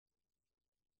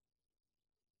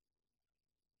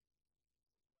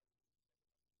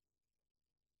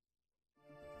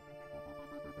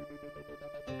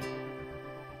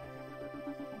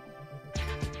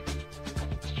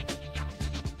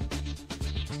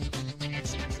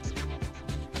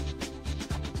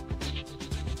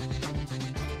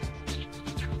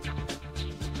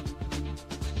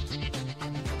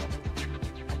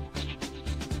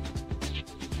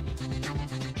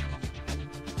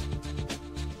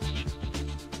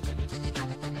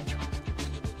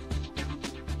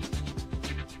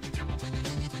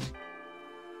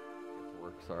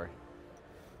sorry.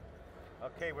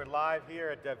 Okay, we're live here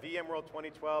at VMworld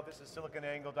 2012. This is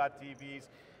SiliconANGLE.tv's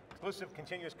exclusive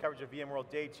continuous coverage of VMworld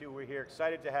Day 2. We're here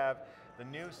excited to have the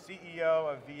new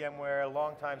CEO of VMware,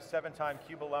 longtime, 7-time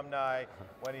CUBE alumni,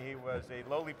 when he was a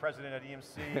lowly president at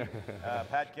EMC,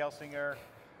 Pat Gelsinger,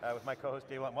 with my co-host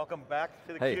Dave Vellante. Welcome back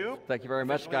to the CUBE. Thank you very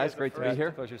much, guys. Great to be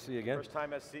here. Pleasure to see you again. First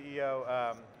time as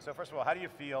CEO. So first of all, how do you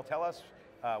feel? Tell us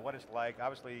what it's like.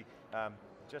 Obviously,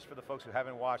 just for the folks who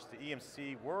haven't watched the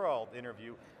EMC World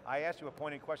interview, I asked you a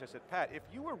pointed question. I said, Pat, if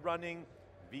you were running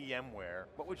VMware,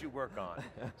 what would you work on?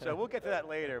 So we'll get to that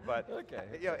later, but okay.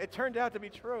 You know, it turned out to be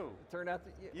true. It turned out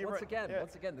to, once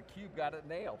again, the CUBE got it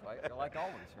nailed, right? Like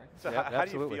always, right? So how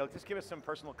do you feel? Just give us some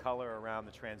personal color around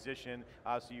the transition.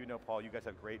 Obviously, you know Paul, you guys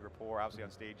have great rapport, obviously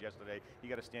on stage yesterday. He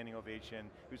got a standing ovation.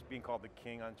 Who's being called the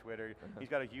king on Twitter. He's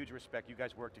got a huge respect. You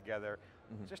guys work together.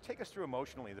 Just take us through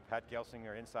emotionally, the Pat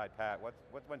Gelsinger, inside Pat. What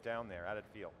went down there? How did it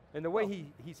feel? And the way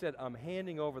he said, I'm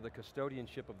handing over the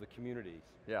custodianship of the community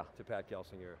to Pat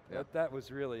Gelsinger. Yeah. That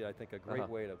was really, I think, a great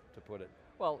way to put it.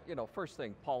 Well, you know, first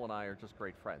thing, Paul and I are just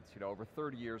great friends. You know, over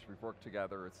 30 years we've worked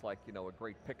together. It's like, you know, a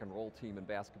great pick and roll team in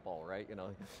basketball, right? You know,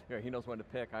 he knows when to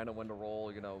pick, I know when to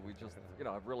roll. You know, we just, you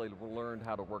know, I've really learned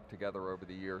how to work together over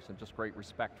the years and just great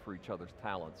respect for each other's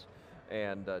talents.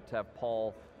 And to have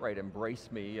Paul, embrace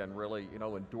me and really, you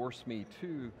know, endorse me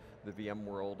to the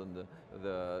VMworld and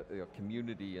the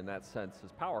community in that sense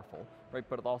is powerful, right?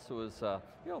 But it also is,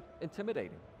 you know,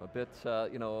 intimidating, a bit,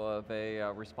 you know, of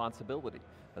a responsibility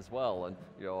as well. And,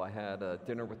 you know, I had a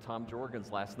dinner with Tom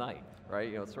Jorgens last night, right?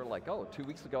 You know, it's sort of like, oh, 2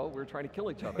 weeks ago we were trying to kill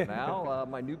each other. Now,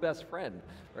 my new best friend,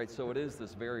 right? So it is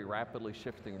this very rapidly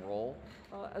shifting role,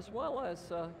 as well as,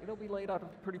 you know, we laid out a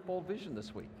pretty bold vision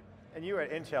this week. And you were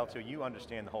at Intel too, you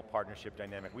understand the whole partnership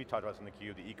dynamic. We talked about this in the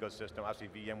CUBE, the ecosystem, obviously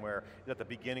VMware is at the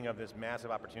beginning of this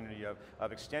massive opportunity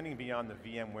of extending beyond the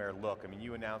VMware look. I mean,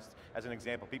 you announced, as an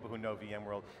example, people who know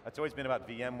VMworld, it's always been about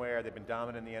VMware, they've been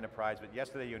dominant in the enterprise, but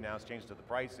yesterday you announced changes to the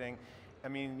pricing. I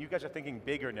mean, you guys are thinking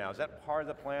bigger now. Is that part of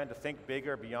the plan, to think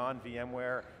bigger beyond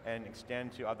VMware and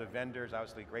extend to other vendors?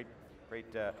 Obviously great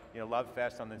you know, love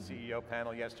fest on the CEO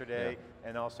panel yesterday,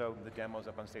 and also the demos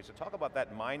up on stage. So talk about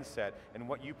that mindset and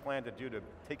what you plan to do to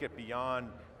take it beyond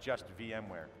just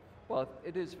VMware. Well,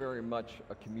 it is very much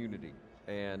a community.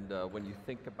 And when you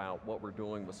think about what we're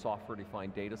doing with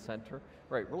software-defined data center,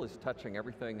 really it's touching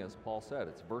everything, as Paul said,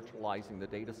 it's virtualizing the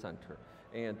data center.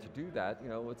 And to do that, you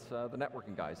know, it's the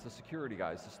networking guys, the security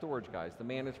guys, the storage guys, the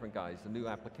management guys, the new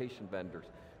application vendors,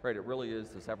 It really is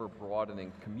this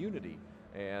ever-broadening community.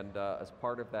 And as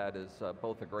part of that is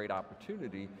both a great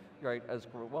opportunity, as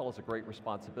well as a great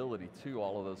responsibility to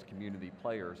all of those community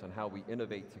players and how we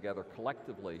innovate together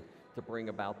collectively to bring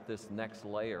about this next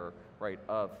layer,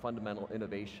 of fundamental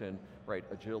innovation,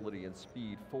 agility and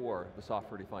speed for the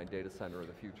software-defined data center of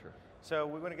the future. So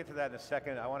we're going to get to that in a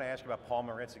second. I want to ask you about Paul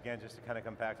Maritz again, just to kind of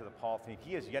come back to the Paul theme.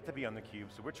 He has yet to be on the CUBE,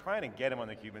 so we're trying to get him on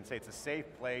the CUBE and say it's a safe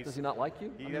place. Does he not like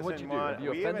you? He what'd you do? Have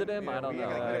you offended him? I don't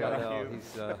know.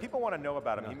 But people want to know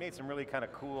about him. He made some really kind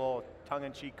of cool,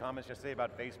 tongue-in-cheek comments yesterday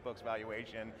about Facebook's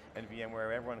valuation and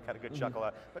VMware. Everyone had a good chuckle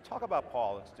at. But talk about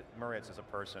Paul Maritz as a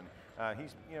person.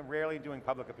 He's rarely doing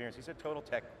public appearances. He's a total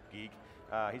tech geek.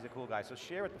 He's a cool guy. So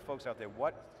share with the folks out there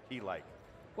what he like.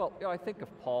 Well, I think of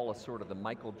Paul as sort of the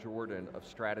Michael Jordan of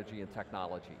strategy and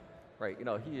technology,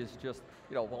 he is just,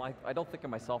 I don't think of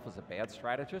myself as a bad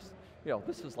strategist.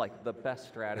 This is like the best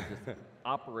strategist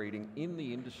operating in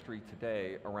the industry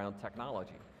today around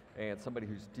technology. And somebody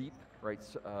who's deep,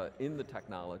 in the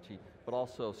technology, but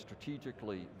also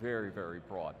strategically very, very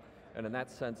broad. And in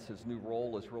that sense, his new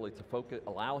role is really to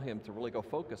allow him to really go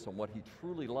focus on what he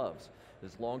truly loves,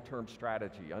 his long-term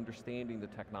strategy, understanding the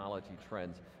technology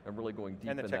trends, and really going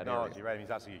deep in that area. And the technology, right? I mean,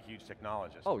 he's obviously a huge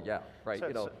technologist. Oh yeah, right.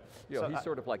 He's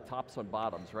sort of like tops on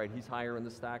bottoms, right? He's higher in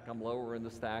the stack, I'm lower in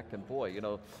the stack, and boy,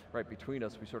 between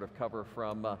us, we sort of cover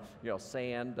from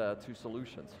sand to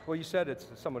solutions. Well, you said it's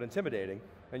somewhat intimidating,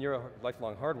 and you're a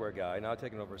lifelong hardware guy, now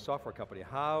taking over a software company.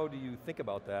 How do you think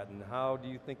about that, and how do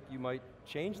you think you might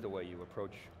change the way you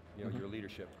approach your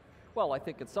leadership? Well, I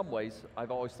think in some ways,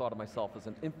 I've always thought of myself as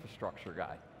an infrastructure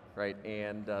guy,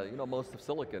 And most of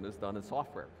silicon is done in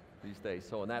software these days.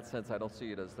 So in that sense, I don't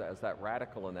see it as that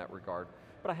radical in that regard.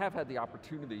 but I have had the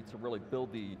opportunity to really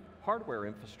build the hardware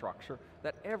infrastructure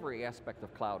that every aspect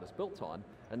of cloud is built on,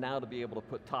 and now to be able to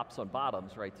put tops on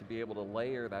bottoms, right, to be able to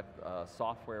layer that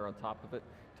software on top of it,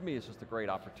 to me it's just a great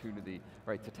opportunity,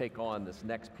 right, to take on this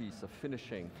next piece of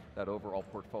finishing that overall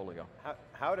portfolio.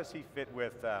 How does he fit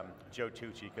with Joe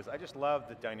Tucci? Because I just love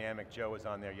the dynamic. Joe was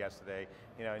on there yesterday,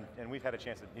 you know, and we've had a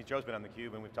chance to, Joe's been on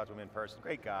theCUBE and we've talked to him in person,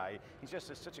 great guy. He's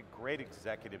just such a great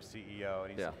executive CEO,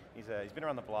 and he's been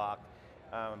around the block.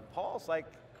 Paul's like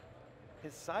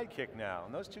his sidekick now,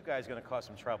 and those two guys are going to cause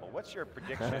some trouble. What's your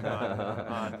prediction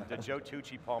on the Joe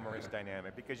Tucci, Paul Maritz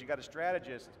dynamic? Because you got a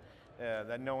strategist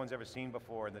that no one's ever seen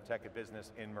before in the tech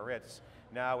business in Maritz,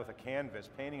 now with a canvas,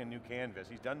 painting a new canvas.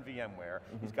 He's done VMware,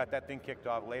 he's got that thing kicked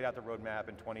off, laid out the roadmap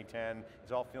in 2010,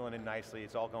 it's all filling in nicely,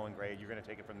 it's all going great, you're going to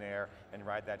take it from there and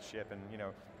ride that ship and, you know,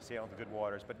 sail into good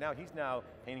waters, but now he's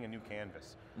painting a new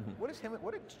canvas. What is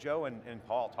Joe and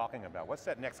Paul talking about? What's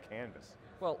that next canvas?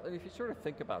 Well, and if you sort of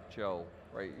think about Joe,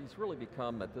 right, he's really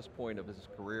become, at this point of his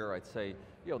career, I'd say,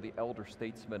 you know, the elder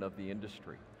statesman of the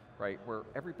industry, right, where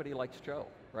everybody likes Joe,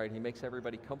 right? He makes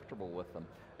everybody comfortable with him.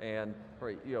 And,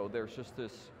 right, you know, there's just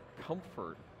this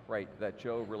comfort, right, that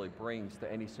Joe really brings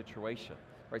to any situation,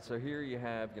 right? So here you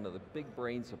have, you know, the big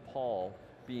brains of Paul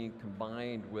being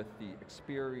combined with the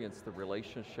experience, the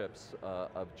relationships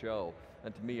of Joe.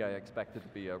 And to me, I expect it to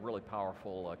be a really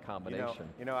powerful combination.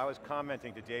 You know, I was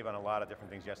commenting to Dave on a lot of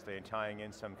different things yesterday and tying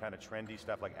in some kind of trendy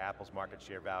stuff like Apple's market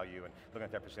share value and looking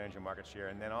at their percentage of market share.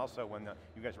 And then also when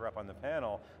you guys were up on the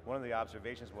panel, one of the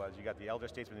observations was you got the elder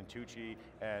statesman in Tucci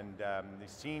and the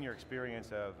senior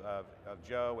experience of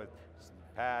Joe with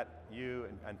Pat, you,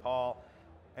 and Paul.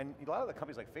 And a lot of the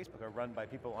companies like Facebook are run by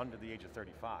people under the age of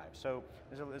 35. So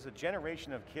there's a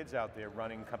generation of kids out there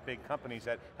running big companies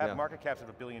that have market caps of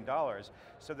 $1 billion.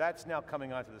 So that's now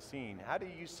coming onto the scene. How do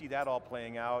you see that all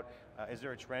playing out? Is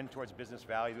there a trend towards business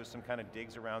value? There's some kind of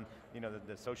digs around, you know,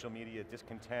 the social media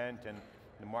discontent and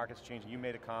the market's changing. You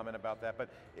made a comment about that, but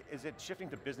is it shifting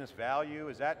to business value?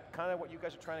 Is that kind of what you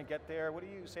guys are trying to get there? What do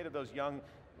you say to those young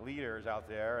leaders out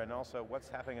there, and also what's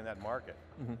happening in that market?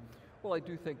 Well, I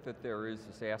do think that there is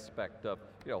this aspect of,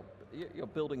 you know,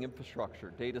 building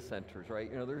infrastructure, data centers, right?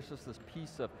 You know, there's just this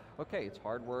piece of, okay, it's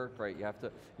hard work, right? You have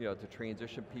to, you know, to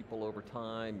transition people over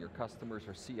time, your customers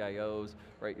are CIOs,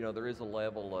 right? You know, there is a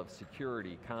level of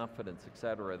security, confidence, et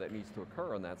cetera, that needs to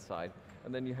occur on that side.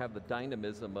 And then you have the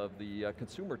dynamism of the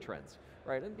consumer trends,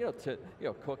 right? And, you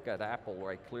know, Cook at Apple,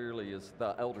 right, clearly is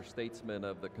the elder statesman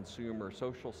of the consumer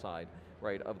social side,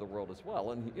 right, of the world as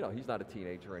well. And you know, he's not a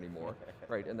teenager anymore,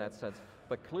 right, in that sense.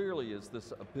 But clearly is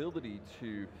this ability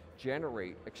to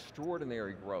generate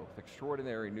extraordinary growth,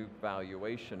 extraordinary new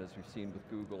valuation as we've seen with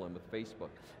Google and with Facebook.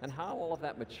 And how all of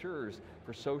that matures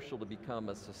for social to become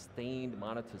a sustained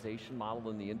monetization model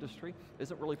in the industry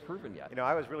isn't really proven yet. You know,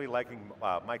 I was really liking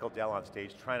Michael Dell on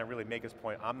stage trying to really make his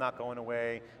point, I'm not going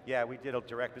away. Yeah, we did a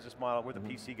direct business model, we're the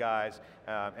PC guys,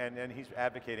 and he's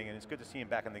advocating, and it's good to see him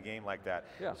back in the game like that.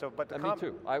 Yeah, so, but me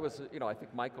too. I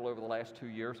think Michael over the last 2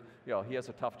 years, you know, he has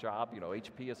a tough job, you know,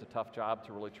 HP has a tough job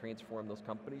to really transform those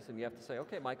companies, and you have to say,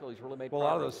 okay, Michael, he's really made progress. Well,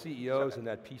 a lot of those CEOs in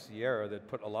that PC era that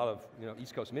put a lot of, you know,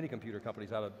 East Coast mini computer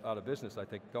companies out of business, I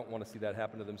think, don't want to see that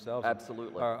happen to themselves.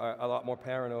 Absolutely. Are a lot more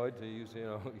paranoid, to use, you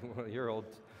know, one of your old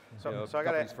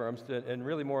companies firms, and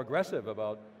really more aggressive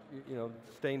about, you know,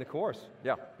 staying the course.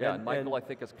 Yeah, and Michael, I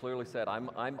think, has clearly said,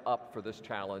 I'm up for this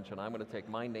challenge, and I'm going to take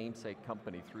my namesake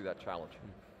company through that challenge.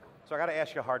 So I got to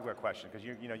ask you a hardware question, because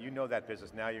you know that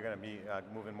business. Now you're going to be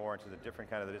moving more into the different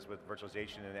kind of that is with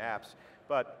virtualization and apps.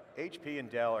 But HP and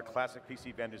Dell are classic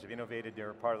PC vendors, have innovated,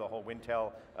 they're part of the whole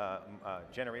Wintel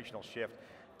generational shift.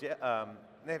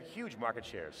 They have huge market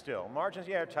shares still. Margins,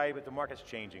 yeah, are tight, but the market's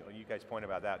changing. You guys point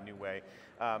about that new way.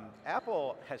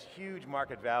 Apple has huge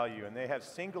market value, and they have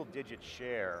single-digit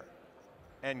share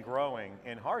and growing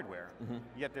in hardware,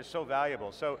 yet they're so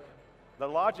valuable. So the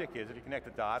logic is, if you connect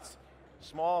the dots,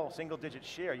 small single-digit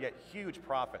share, yet huge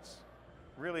profits.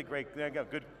 Really great, they got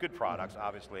good products,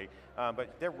 obviously,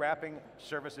 but they're wrapping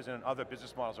services and other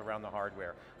business models around the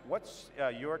hardware. What's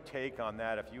your take on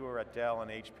that if you were at Dell and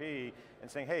HP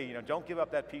and saying, hey, you know, don't give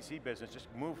up that PC business, just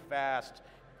move fast,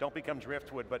 don't become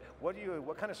driftwood, but what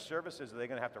kind of services are they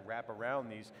going to have to wrap around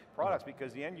these products?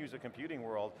 Because the end user computing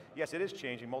world, yes, it is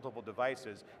changing, multiple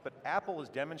devices, but Apple has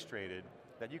demonstrated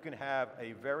that you can have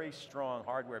a very strong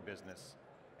hardware business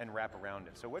and wrap around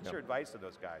it. So what's your advice to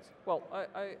those guys? Well,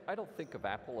 I don't think of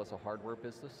Apple as a hardware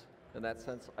business in that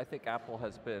sense. I think Apple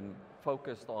has been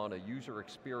focused on a user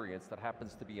experience that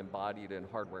happens to be embodied in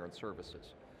hardware and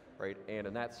services, right? And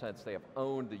in that sense, they have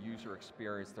owned the user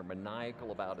experience. They're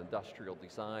maniacal about industrial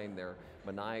design. They're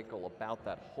maniacal about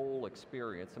that whole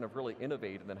experience and have really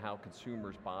innovated in how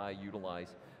consumers buy,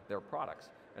 utilize their products.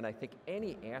 And I think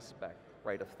any aspect,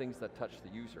 right, of things that touch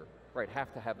the user, right,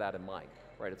 have to have that in mind,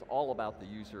 right? It's all about the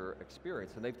user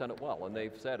experience, and they've done it well, and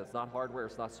they've said it's not hardware,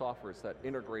 it's not software, it's that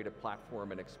integrated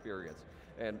platform and experience.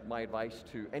 And my advice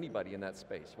to anybody in that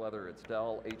space, whether it's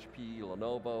Dell, HP,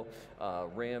 Lenovo,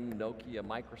 RIM, Nokia,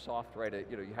 Microsoft, right,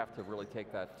 you have to really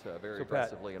take that very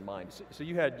aggressively in mind. So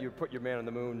you put your man on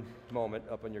the moon moment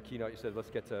up on your keynote. You said, let's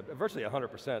get to virtually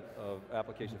 100% of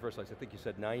application virtualization. I think you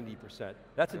said 90%.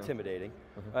 That's intimidating.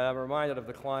 I'm reminded of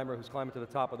the climber who's climbing to the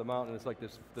top of the mountain. It's like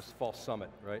this false summit,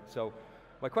 right? So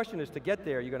my question is, to get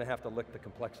there, you're going to have to lick the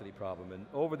complexity problem. And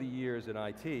over the years in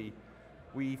IT,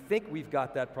 we think we've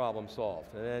got that problem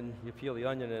solved. And then you peel the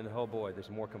onion and oh boy, there's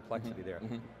more complexity there.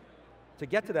 To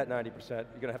get to that 90%, you're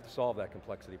going to have to solve that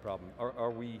complexity problem.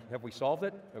 Have we solved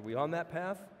it? Are we on that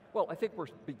path? Well, I think we're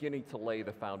beginning to lay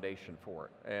the foundation for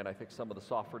it. And I think some of the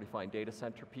software-defined data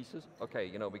center pieces,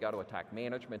 okay, we got to attack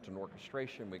management and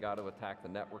orchestration, we got to attack the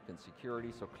network and security,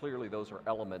 so clearly those are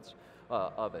elements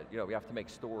of it. We have to make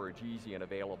storage easy and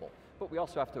available. But we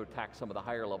also have to attack some of the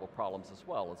higher level problems as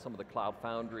well, and some of the cloud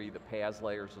foundry, the PaaS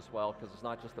layers as well, because it's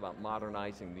not just about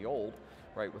modernizing the old,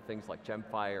 right, with things like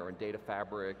Gemfire and Data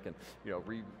Fabric and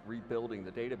rebuilding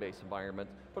the database environment,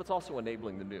 but it's also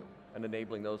enabling the new and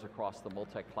enabling those across the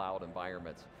multi-cloud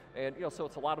environments. And so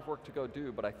it's a lot of work to go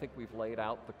do, but I think we've laid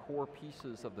out the core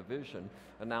pieces of the vision,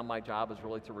 and now my job is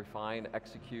really to refine,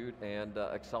 execute, and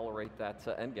accelerate that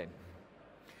end game.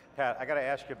 Pat, I got to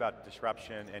ask you about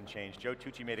disruption and change. Joe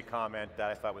Tucci made a comment that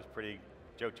I thought was pretty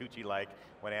Joe Tucci-like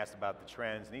when asked about the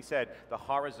trends, and he said the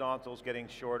horizontals getting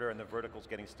shorter and the verticals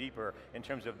getting steeper in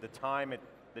terms of the time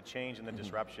the change and the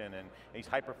disruption, and he's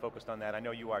hyper-focused on that. I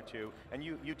know you are too, and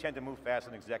you tend to move fast as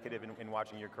an executive in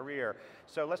watching your career.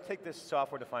 So let's take this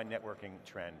software-defined networking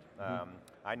trend.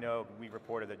 I know we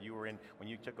reported that you were in, when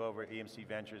you took over EMC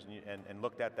Ventures and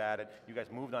looked at that, and you guys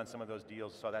moved on some of those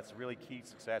deals, so that's really key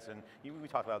success, and we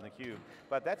talked about it in theCUBE.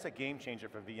 But that's a game changer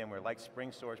for VMware, like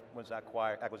SpringSource was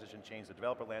acquisition changed the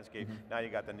developer landscape, now you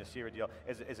got the Nicira deal,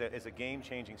 is a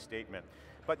game-changing statement.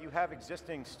 But you have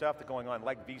existing stuff that's going on,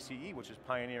 like VCE, which is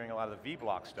pioneering a lot of the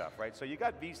vBlock stuff, right? So you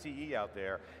got VCE out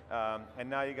there, and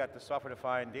now you got the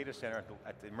software-defined data center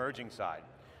at the emerging side.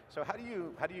 So how do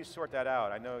you sort that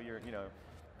out? I know you're,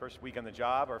 first week on the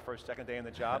job or second day on the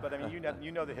job, but I mean,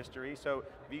 you know the history. So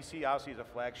VC obviously is a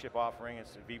flagship offering,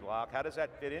 it's vBlock. How does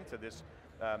that fit into this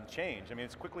change? I mean,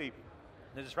 it's quickly,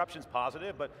 the disruption's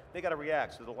positive, but they got to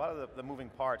react. So a lot of the moving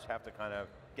parts have to kind of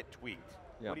get tweaked.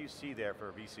 Yep. What do you see there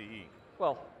for VCE?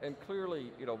 Well, and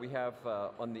clearly, we have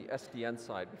on the SDN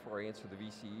side, before I answer the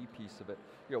VCE piece of it,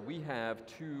 we have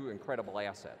two incredible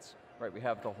assets, right? We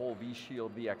have the whole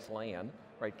vShield VXLAN,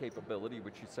 right, capability,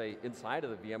 which you say inside of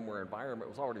the VMware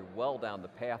environment was already well down the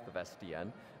path of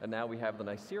SDN, and now we have the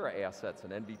Nicira assets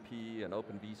and NVP and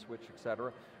Open vSwitch, et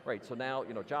cetera. Right, so now,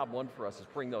 job one for us is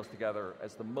bring those together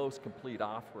as the most complete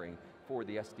offering for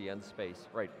the SDN space,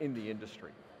 right, in the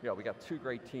industry. We got two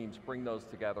great teams, bring those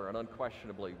together, and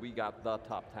unquestionably, we got the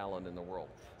top talent in the world.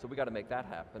 So we got to make that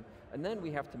happen. And then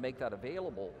we have to make that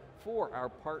available for our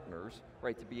partners,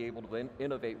 right, to be able to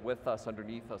innovate with us,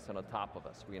 underneath us, and on top of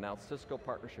us. We announced Cisco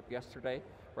partnership yesterday,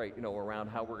 right, around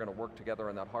how we're going to work together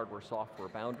on that hardware-software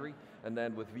boundary. And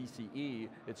then with VCE,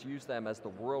 it's use them as the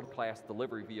world-class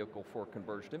delivery vehicle for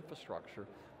converged infrastructure.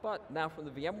 But now from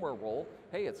the VMware role,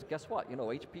 hey, guess what?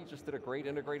 HP just did a great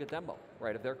integrated demo,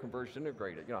 right, of their converged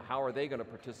integrated. How are they going to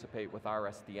participate with our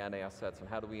SDN assets, and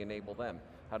how do we enable them?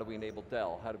 How do we enable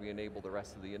Dell? How do we enable the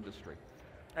rest of the industry?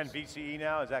 And VCE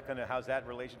now, how's that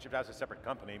relationship? That's a separate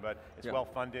company, but it's well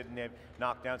funded and they've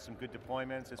knocked down some good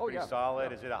deployments. It's pretty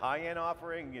solid. Yeah. Is it a high-end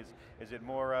offering? Is it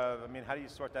more, how do you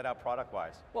sort that out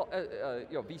product-wise? Well,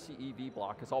 VCE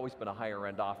vBlock has always been a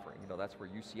higher-end offering. That's where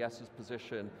UCS is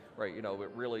positioned, right? It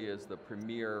really is the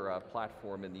premier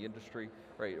platform in the industry,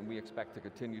 right? And we expect to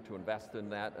continue to invest in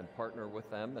that and partner with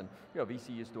them. And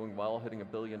VCE is doing well, hitting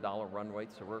 $1 billion run rate,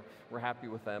 so we're happy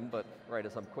with them. But right,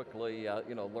 as I'm quickly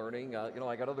learning,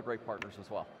 I got other great partners as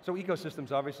well. So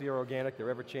ecosystems obviously are organic, they're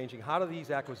ever changing. How do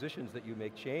these acquisitions that you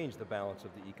make change the balance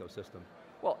of the ecosystem?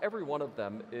 Well, every one of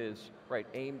them is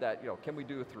aimed at, can we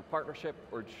do it through partnership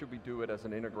or should we do it as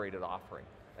an integrated offering?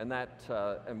 And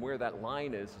and where that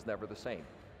line is never the same.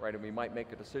 Right, and we might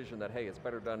make a decision that, hey, it's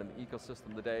better done in the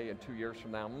ecosystem today, and 2 years from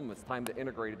now, it's time to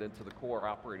integrate it into the core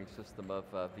operating system of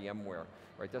VMware.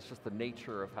 Right, that's just the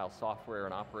nature of how software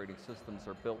and operating systems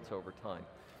are built over time.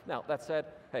 Now, that said,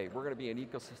 hey, we're going to be an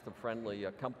ecosystem-friendly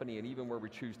company, and even where we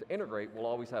choose to integrate, we'll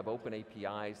always have open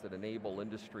APIs that enable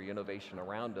industry innovation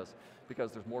around us,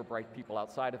 because there's more bright people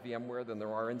outside of VMware than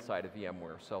there are inside of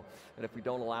VMware. So, and if we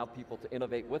don't allow people to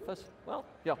innovate with us, well,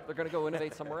 yeah, they're going to go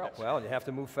innovate somewhere else. Well, you have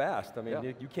to move fast. I mean,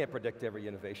 yeah. you can't predict every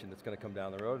innovation that's going to come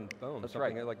down the road, and boom, that's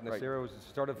something right. like Nicira was the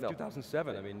start of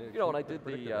 2007. I mean, you know, and I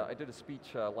did a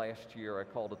speech last year. I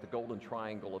called it the Golden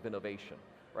Triangle of Innovation.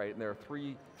 Right, and there are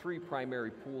three primary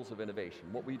pools of innovation.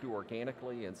 What we do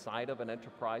organically inside of an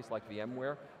enterprise like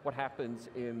VMware, what happens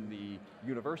in the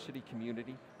university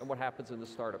community, and what happens in the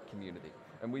startup community.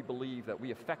 And we believe that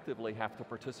we effectively have to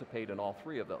participate in all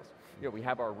three of those. You know, we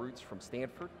have our roots from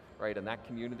Stanford, right, in that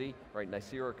community, right,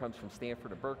 Nicira comes from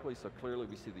Stanford and Berkeley, so clearly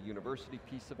we see the university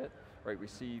piece of it, right, we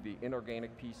see the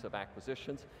inorganic piece of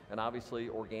acquisitions, and obviously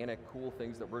organic, cool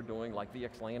things that we're doing like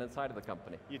VXLAN inside of the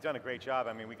company. You've done a great job.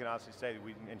 I mean, we can honestly say,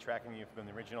 in tracking you from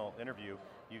the original interview,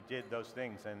 you did those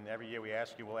things, and every year we'll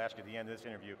ask you at the end of this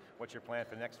interview, what's your plan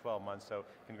for the next 12 months, so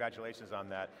congratulations on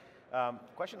that.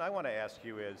 Question I want to ask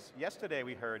you is, yesterday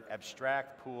we heard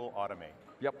abstract, pool, automate.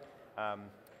 Yep.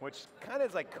 Which kind of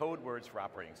is like code words for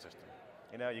operating system.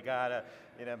 You know, you got to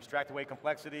abstract away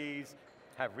complexities,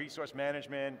 have resource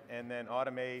management, and then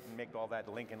automate and make all that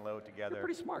link and load together. You're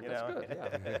pretty smart, that's good,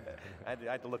 yeah.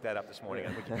 I had to look that up this morning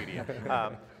on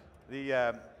Wikipedia.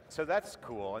 So that's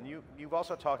cool, and you've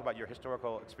also talked about your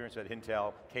historical experience at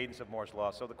Intel, cadence of Moore's Law.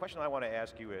 So the question I want to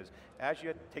ask you is, as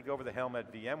you take over the helm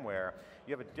at VMware,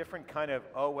 you have a different kind of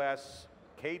OS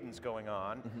cadence going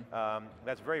on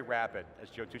that's very rapid, as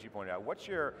Joe Tucci pointed out. What's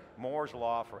your Moore's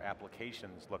Law for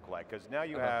applications look like? Because now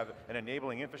you have an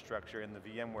enabling infrastructure in the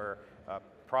VMware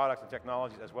products and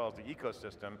technologies as well as the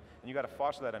ecosystem, and you got to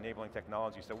foster that enabling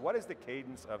technology. So what is the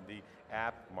cadence of the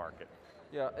app market?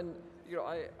 Yeah, and you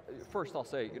know, first I'll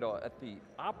say, you know, at the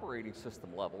operating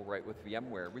system level, right, with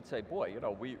VMware, we'd say, boy, you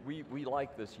know, we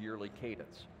like this yearly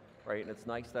cadence, right, and it's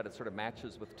nice that it sort of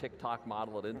matches with TikTok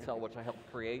model at Intel, which I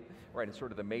helped create, right, and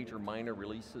sort of the major minor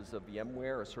releases of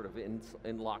VMware are sort of in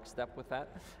lockstep with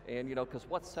that, and you know, because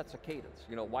what sets a cadence?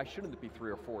 You know, why shouldn't it be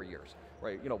 3 or 4 years,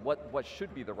 right? You know, what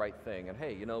should be the right thing? And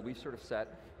hey, you know, we sort of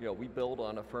set, you know, we build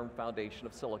on a firm foundation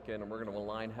of silicon, and we're going to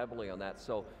align heavily on that.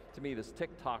 So to me, this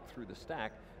tick-tock through the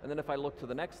stack, and then if I look to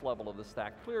the next level of the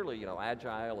stack, clearly, you know,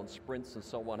 agile and sprints and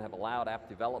so on have allowed app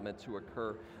development to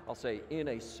occur, I'll say, in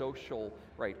a social,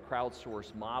 right,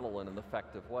 crowdsourced model in an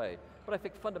effective way. But I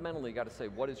think fundamentally you got to say,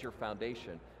 what is your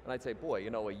foundation? And I'd say, boy, you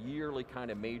know, a yearly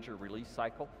kind of major release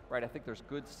cycle, right? I think there's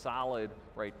good, solid,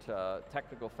 right,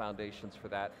 technical foundations for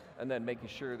that, and then making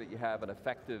sure that you have an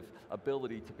effective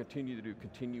ability to continue to do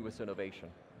continuous innovation.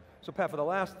 So Pat, for the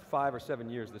last 5 or 7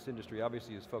 years, this industry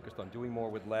obviously is focused on doing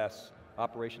more with less,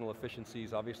 operational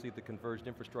efficiencies, obviously the converged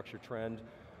infrastructure trend.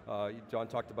 John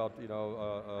talked about, you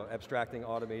know, abstracting,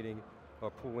 automating,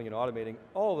 pooling and automating,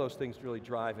 all of those things really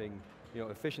driving, you know,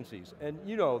 efficiencies. And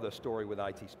you know the story with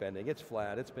IT spending, it's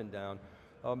flat, it's been down.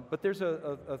 But there's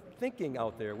a thinking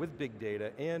out there with big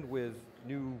data and with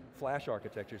new flash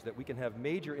architectures that we can have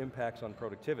major impacts on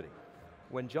productivity.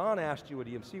 When John asked you at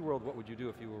EMC World, what would you do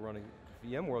if you were running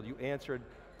VMworld, you answered,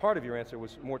 part of your answer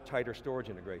was more tighter storage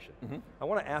integration. I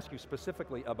want to ask you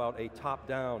specifically about a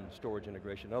top-down storage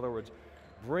integration. In other words,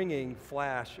 bringing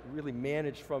flash really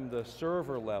managed from the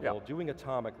server level, doing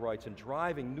atomic writes and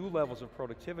driving new levels of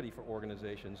productivity for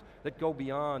organizations that go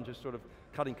beyond just sort of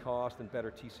cutting cost and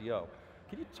better TCO.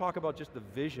 Can you talk about just the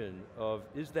vision of,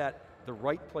 is that the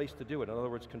right place to do it? In other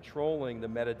words, controlling the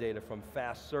metadata from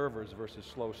fast servers versus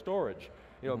slow storage.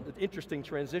 You know, interesting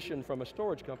transition from a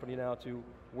storage company now to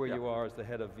where you are as the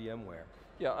head of VMware.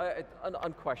 Yeah,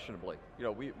 unquestionably. You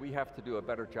know, we have to do a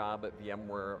better job at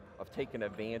VMware of taking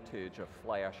advantage of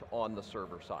flash on the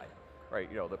server side. Right,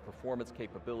 you know, the performance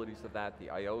capabilities of that, the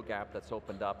I/O gap that's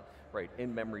opened up, right,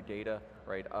 in-memory data,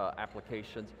 right,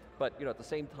 applications. But you know, at the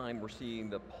same time, we're seeing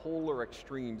the polar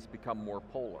extremes become more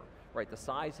polar. Right, the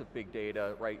size of big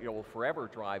data, right, you know, will forever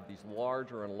drive these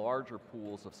larger and larger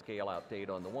pools of scale-out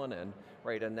data on the one end,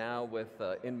 right, and now with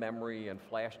in-memory and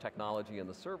flash technology on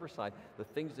the server side, the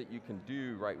things that you can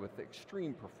do, right, with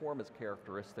extreme performance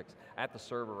characteristics at the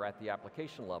server or at the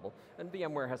application level, and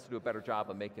VMware has to do a better job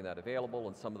of making that available,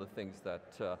 and some of the things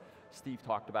that Steve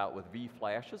talked about with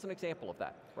vFlash is an example of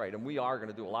that, right? And we are going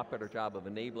to do a lot better job of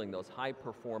enabling those high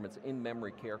performance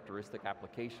in-memory characteristic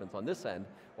applications on this end,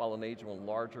 while enabling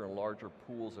larger and larger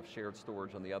pools of shared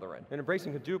storage on the other end. And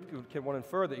embracing Hadoop can one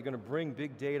infer that you're going to bring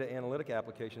big data analytic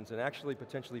applications and actually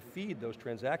potentially feed those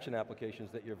transaction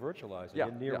applications that you're virtualizing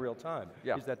in near real time.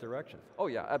 Is that direction? Oh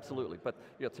yeah, absolutely. But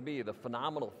to me, the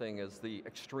phenomenal thing is the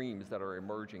extremes that are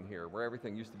emerging here, where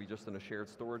everything used to be just in a shared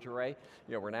storage array.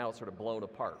 We're now sort of blown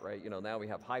apart, right? Now we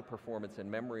have high performance in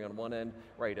memory on one end,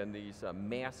 right, and these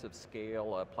massive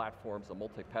scale platforms, the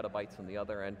multi-petabytes on the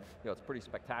other end. It's pretty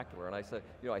spectacular. And I said,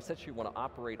 I essentially want to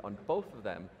operate on both of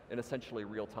them in essentially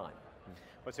real time.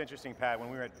 What's interesting, Pat, when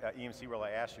we were at EMC World,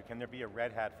 I asked you, can there be a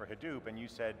Red Hat for Hadoop? And you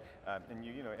said, and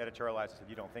you editorialized, said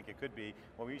you don't think it could be.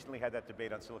 Well, we recently had that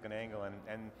debate on SiliconANGLE,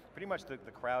 and pretty much the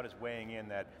crowd is weighing in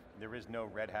that there is no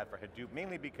Red Hat for Hadoop,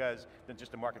 mainly because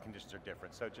just the market conditions are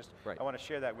different. So just, I want to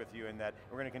share that with you, and that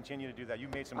we're going to continue to do that. You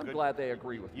made some I'm glad they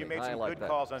agree with me. You made some good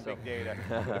calls on big data.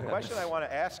 The question I want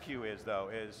to ask you is, though,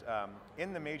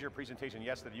 in the major presentation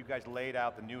yesterday, you guys laid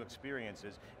out the new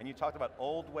experiences, and you talked about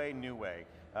old way, new way.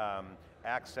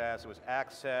 Access, it was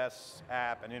access,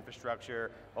 app, and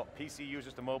infrastructure, PC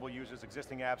users to mobile users,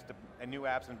 existing apps to, and new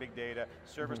apps and big data,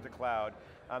 servers to cloud.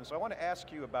 So I want to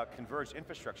ask you about converged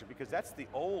infrastructure, because that's the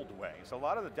old way. So a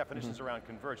lot of the definitions around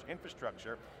converged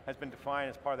infrastructure has been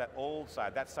defined as part of that old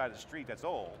side, that side of the street that's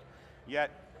old. Yet,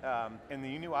 in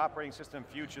the new operating system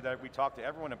future that we talked to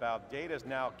everyone about, data is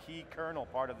now a key kernel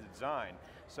part of the design.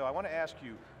 So I want to ask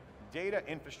you, data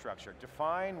infrastructure,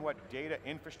 define what data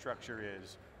infrastructure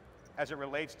is as it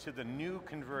relates to the new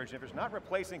converged infrastructure, not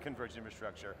replacing converged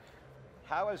infrastructure.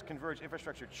 How has converged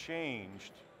infrastructure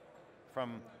changed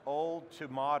from old to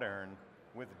modern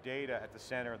with data at the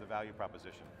center of the value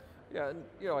proposition? Yeah,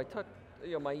 and I touched,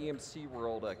 my EMC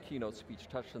World keynote speech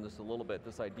touched on this a little bit,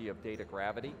 this idea of data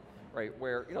gravity, right,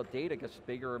 where data gets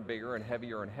bigger and bigger and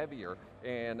heavier,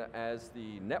 and as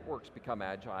the networks become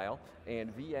agile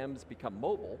and VMs become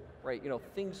mobile, right,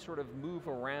 things sort of move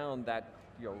around that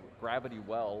gravity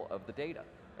well of the data.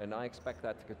 And I expect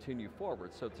that to continue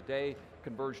forward. So today,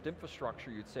 converged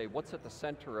infrastructure, you'd say, what's at the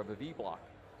center of a vBlock?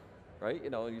 Right,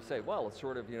 and you say, well, it's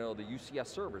sort of, the UCS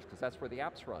servers, because that's where the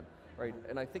apps run. Right,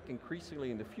 and I think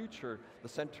increasingly in the future, the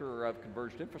center of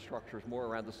converged infrastructure is more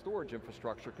around the storage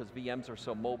infrastructure, because VMs are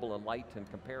so mobile and light in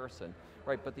comparison,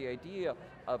 right? But the idea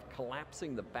of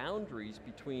collapsing the boundaries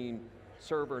between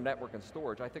server, network, and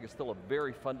storage, I think is still a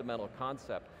very fundamental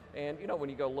concept. And when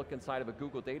you go look inside of a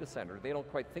Google data center, they don't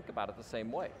quite think about it the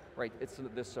same way, right? It's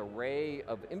this array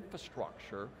of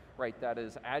infrastructure, right, that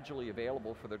is agilely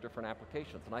available for their different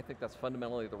applications. And I think that's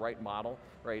fundamentally the right model,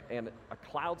 right? And a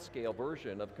cloud scale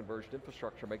version of converged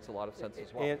infrastructure makes a lot of sense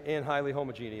as well. And highly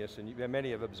homogeneous, and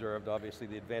many have observed, obviously,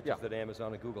 the advantage that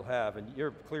Amazon and Google have, and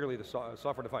you're clearly the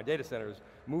software-defined data centers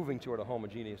moving toward a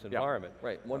homogeneous environment.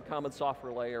 Right, one common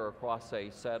software layer across a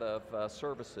set of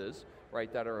services,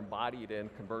 right, that are embodied in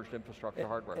converged infrastructure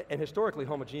hardware. And historically,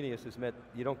 homogeneous has meant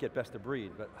you don't get best of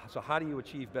breed, but so how do you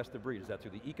achieve best of breed? Is that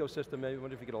through the ecosystem? Maybe, I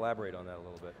wonder if you could elaborate on that a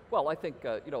little bit. Well, I think,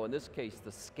 in this case,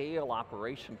 the scale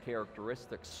operation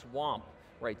characteristics swamp,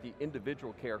 right, the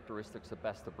individual characteristics of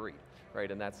best of breed,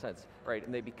 right, in that sense, right,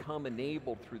 and they become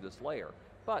enabled through this layer.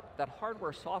 But that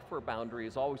hardware-software boundary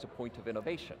is always a point of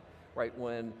innovation, right?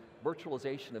 When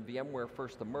virtualization and VMware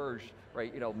first emerged,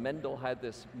 right, Mendel had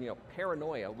this,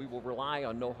 paranoia, we will rely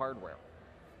on no hardware,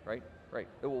 right? Right,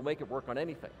 it will make it work on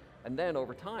anything. And then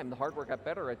over time, the hardware got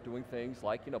better at doing things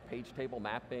like, page table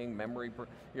mapping, memory,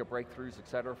 breakthroughs, et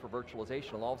cetera, for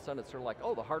virtualization. And all of a sudden, it's sort of like,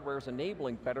 oh, the hardware is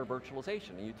enabling better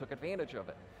virtualization, and you took advantage of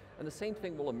it. And the same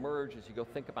thing will emerge as you go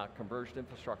think about converged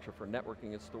infrastructure for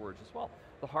networking and storage as well.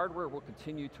 The hardware will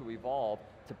continue to evolve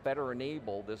to better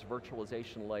enable this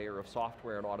virtualization layer of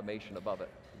software and automation above it.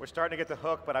 We're starting to get the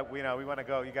hook, but we want to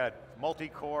go. You got a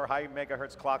multi-core, high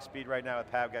megahertz clock speed right now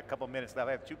with Pat. We've got a couple minutes left.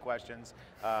 I have two questions.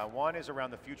 One is around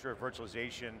the future of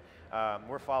virtualization.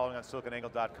 We're following on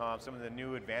SiliconANGLE.com some of the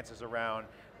new advances around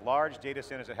large data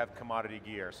centers that have commodity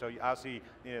gear. So obviously,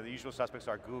 the usual suspects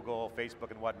are Google, Facebook,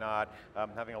 and whatnot,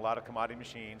 having a lot of commodity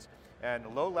machines. And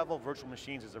low-level virtual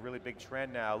machines is a really big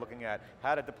trend now, looking at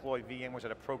how to deploy VMwares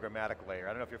at a programmatic layer. I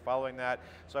don't know if you're following that,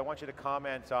 so I want you to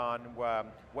comment on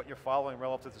what you're following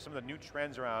relative to some of the new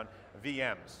trends around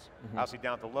VMs. Obviously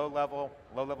down to low-level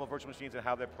virtual machines and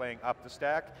how they're playing up the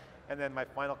stack. And then my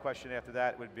final question after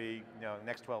that would be,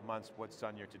 next 12 months, what's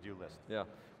on your to-do list? Yeah,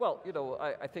 well,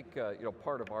 I think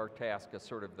part of our task as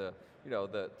sort of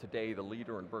today the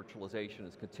leader in virtualization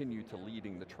is continue to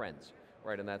leading the trends.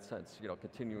 Right, in that sense,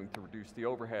 continuing to reduce the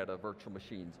overhead of virtual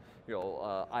machines,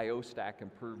 I/O stack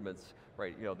improvements,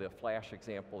 right, the flash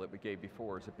example that we gave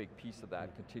before is a big piece of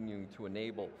that, continuing to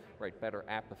enable, right, better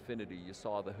app affinity. You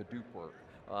saw the Hadoop work.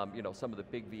 Some of the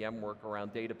big VM work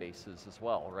around databases as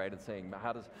well, right? And saying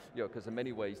how does, because in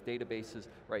many ways databases,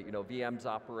 right, VMs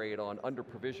operate on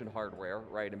under-provisioned hardware,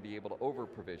 right, and be able to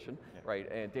over-provision,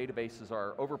 right? And databases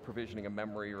are over-provisioning a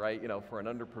memory, right, for an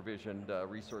under-provisioned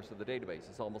resource of the database.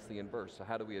 It's almost the inverse, so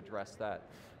how do we address that?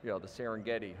 The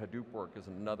Serengeti, Hadoop work is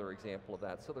another example of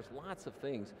that. So there's lots of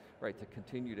things, right, to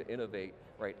continue to innovate,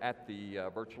 right, at the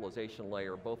virtualization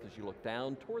layer, both as you look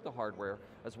down toward the hardware,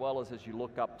 as well as you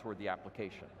look up toward the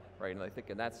application, right? And I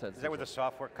think in that sense— Is that where the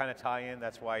software kind of tie in?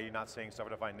 That's why you're not saying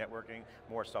software-defined networking,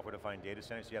 more software-defined data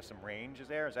centers, you have some range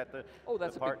there? Is that the Oh,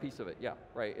 that's the part? a big piece of it, yeah,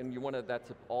 right. And you want that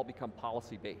to all become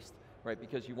policy-based, right?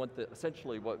 Because you want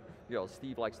essentially what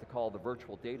Steve likes to call the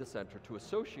virtual data center to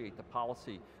associate the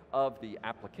policy of the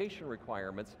application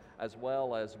requirements as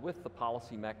well as with the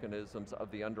policy mechanisms of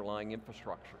the underlying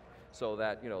infrastructure. So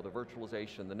that the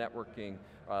virtualization, the networking,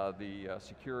 the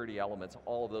security elements,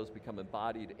 all of those become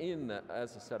embodied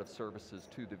as a set of services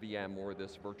to the VM or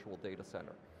this virtual data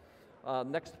center.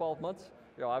 Next 12 months,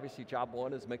 obviously job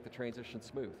one is make the transition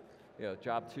smooth.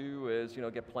 Job two is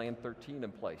get Plan 13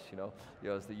 in place,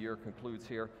 as the year concludes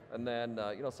here. And then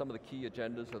some of the key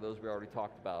agendas are those we already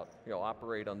talked about.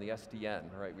 Operate on the SDN,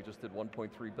 right? We just did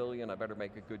 1.3 billion, I better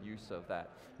make a good use of that.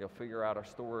 Figure out our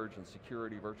storage and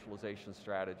security virtualization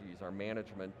strategies, our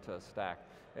management stack.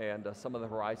 And some of the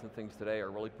Horizon things today are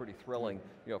really pretty thrilling,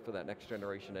 for that next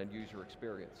generation end user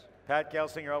experience. Pat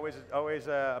Gelsinger, always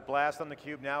a blast on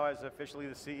theCUBE now as officially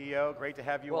the CEO. Great to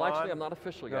have you on. Well, actually, I'm not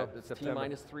official yet. It's September. T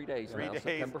minus 3 days 3 now, days.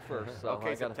 September 1st. So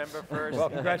okay, September 1st. Well,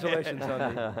 congratulations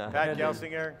on the Pat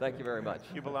Gelsinger. Thank you very much.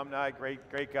 CUBE alumni,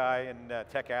 great guy and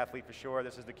tech athlete for sure.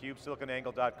 This is theCUBE,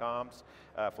 SiliconANGLE.com's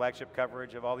flagship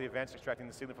coverage of all the events, extracting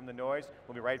the signal from the noise.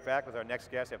 We'll be right back with our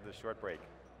next guest after this short break.